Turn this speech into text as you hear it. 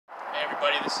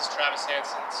everybody, this is Travis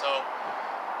Hansen. So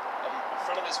I'm in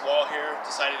front of this wall here,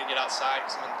 decided to get outside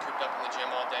because I've been cooped up in the gym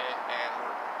all day, and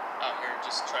we're out here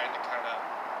just trying to kind of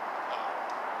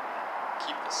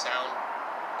keep the sound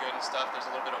good and stuff. There's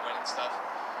a little bit of wind and stuff,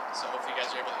 so hopefully you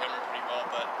guys are able to hear me pretty well.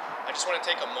 But I just want to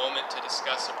take a moment to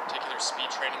discuss a particular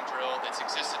speed training drill that's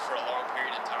existed for a long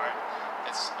period of time.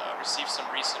 It's received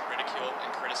some recent ridicule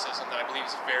and criticism that I believe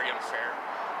is very unfair,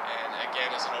 and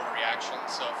again is an overreaction.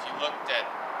 So if you looked at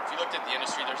the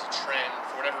industry, there's a trend.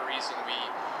 For whatever reason, we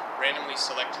randomly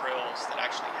select drills that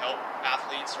actually help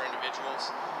athletes or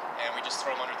individuals, and we just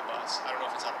throw them under the bus. I don't know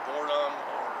if it's out of boredom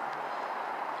or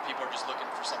if people are just looking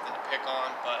for something to pick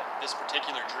on, but this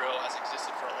particular drill has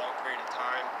existed for a long period of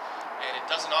time, and it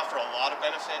doesn't offer a lot of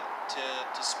benefit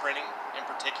to sprinting in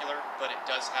particular, but it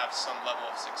does have some level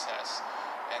of success.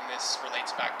 And this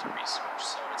relates back to research.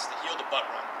 So it's the heel to butt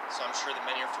run. So I'm sure that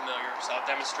many are familiar, so I'll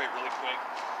demonstrate really quick.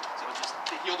 So it's just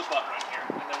the heel to butt run here.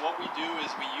 And then what we do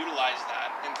is we utilize that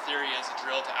in theory as a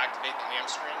drill to activate the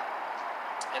hamstring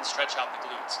and stretch out the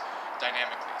glutes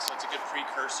dynamically. So it's a good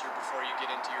precursor before you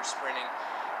get into your sprinting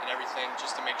and everything,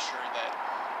 just to make sure that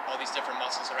all these different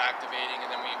muscles are activating, and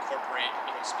then we incorporate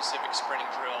specific sprinting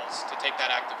drills to take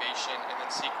that activation and then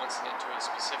sequence it into a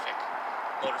specific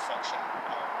motor function.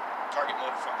 Target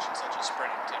motor function such as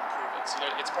sprinting to improve it. So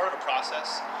it's part of a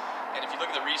process, and if you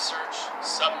look at the research,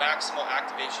 submaximal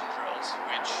activation drills,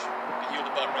 which the heel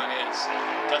to butt run is,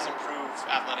 does improve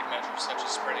athletic measures such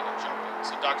as sprinting and jumping.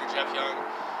 So Dr. Jeff Young,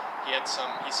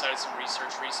 he cited some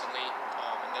research recently,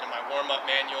 and then in my warm-up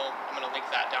manual, I'm going to link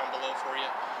that down below for you.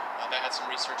 That had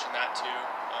some research in that too.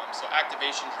 So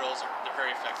activation drills, they're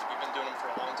very effective. We've been doing them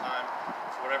for a long time.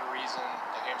 For whatever reason,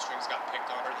 the hamstrings got picked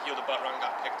on, or the heel to butt run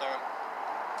got picked on.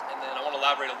 And then I want to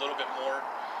elaborate a little bit more.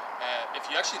 If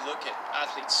you actually look at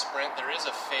athletes sprint, there is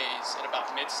a phase at about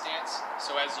mid-stance.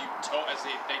 So as they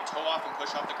toe off and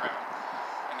push off the ground,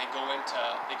 and they go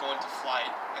into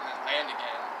flight and then land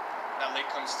again, that leg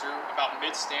comes through. About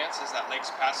mid-stance, as that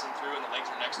leg's passing through and the legs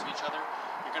are next to each other,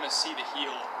 you're going to see the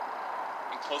heel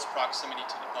in close proximity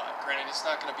to the butt. Granted, it's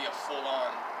not going to be a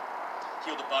full-on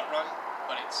heel to butt run,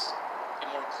 but it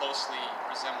more closely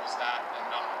resembles that than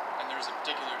not. And there's at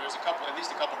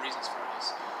least a couple reasons for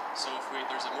this. So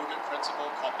there's a movement principle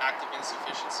called active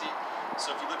insufficiency.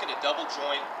 So if you look at a double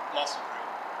joint muscle group,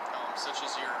 such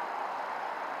as your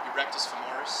rectus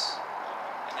femoris,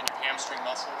 and then your hamstring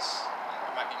muscles,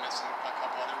 I might be missing a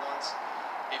couple other ones.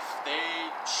 If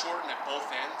they shorten at both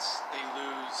ends, they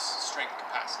lose strength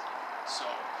capacity. So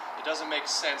it doesn't make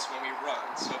sense when we run.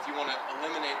 So if you want to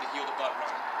eliminate the heel to butt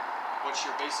run, what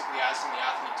you're basically asking the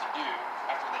athlete to do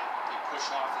after they push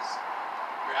off is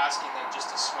you're asking them just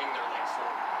to swing their leg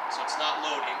forward. So it's not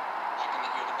loading like in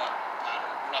the heel to butt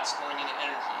pattern. You're not storing any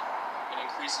energy and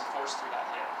increasing force through that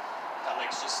hip. That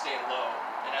leg's just staying low.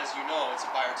 And as you know, it's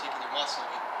a biarticular muscle.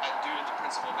 Due to the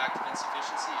principle of active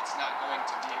insufficiency, it's not going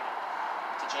to be able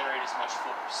to generate as much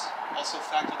force. Also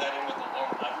factor that in with a long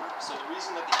lever. So the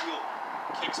reason that the heel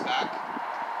kicks back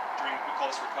during, we call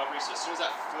this recovery, so as soon as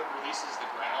that foot releases the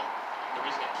ground, the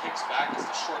reason it kicks back is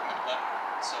to shorten that lever.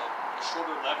 So a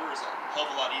shorter lever is a hell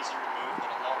of a lot easier to move than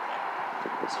a long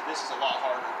lever. So this is a lot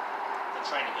harder than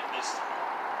trying to get this through.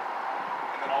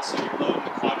 And then also you're loading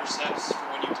the quadriceps for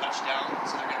when you touch down,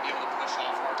 so they're going to be able to push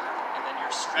off harder. And then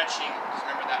you're stretching, because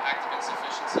remember that active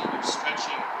insufficiency, you're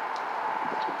stretching,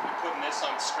 you're putting this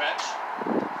on stretch,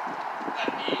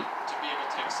 that knee, to be able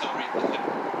to accelerate the hip.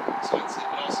 So it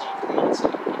also promotes a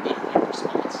better hip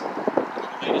response. And then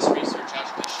the latest research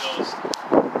actually shows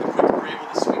the quicker we're able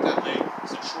to swing that leg,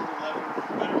 so shorter lever,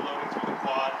 better loading through the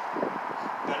quad,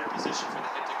 better position for the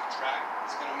hip to contract,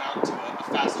 it's going to amount to a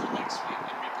faster leg swing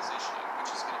and repositioning,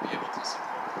 which is going to be able to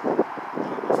support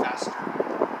a faster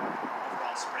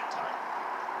overall sprint time.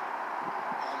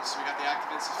 So we got the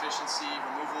active insufficiency,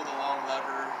 removal of the long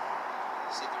lever.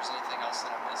 Let's see if there's anything else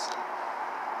that I'm missing.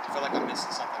 I feel like I'm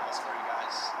missing something else for you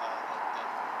guys.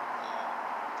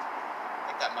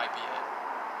 I think that might be it.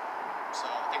 So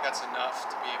I think that's enough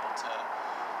to be able to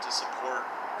support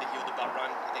the heel to butt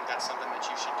run. I think that's something that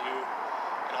you should do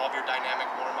in all of your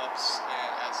dynamic warm-ups,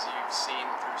 and as you've seen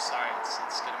through science,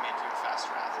 it's going to make you a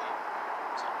faster athlete.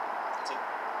 So that's it.